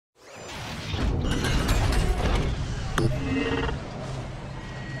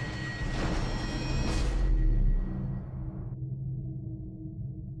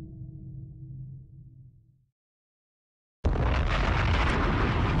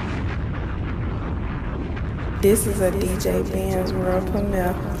This is a DJ Benz world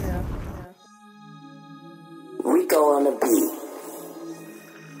premiere. Rico on the beat.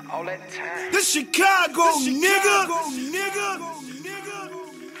 All that time. This Chicago, nigga.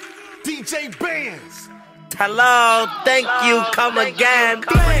 DJ Benz. Hello, thank you, come again.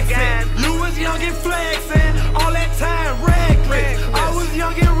 You was young and flexing, all that time reckless. I was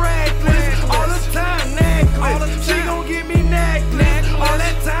young and reckless, all the time necklace. She gon' give me necklace, all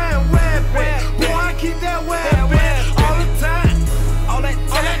that time weapon. Boy, I keep that weapon, all the time, all that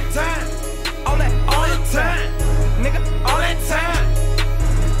time, all the time, nigga, all that time,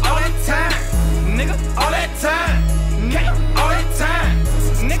 all that time, nigga, all that time, nigga, all that time,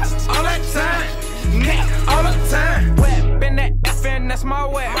 nigga, all that time. Nigga, all the time. Been that FN, that's my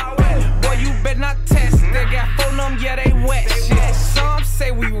wet. Boy, you better not test. They got four of them, yeah, they wet. Shit. Some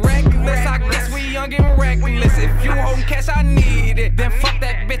say we reckless. I guess we young and reckless. If you holding cash, I need it. Then fuck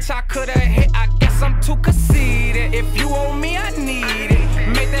that bitch, I coulda hit. I guess I'm too concerned.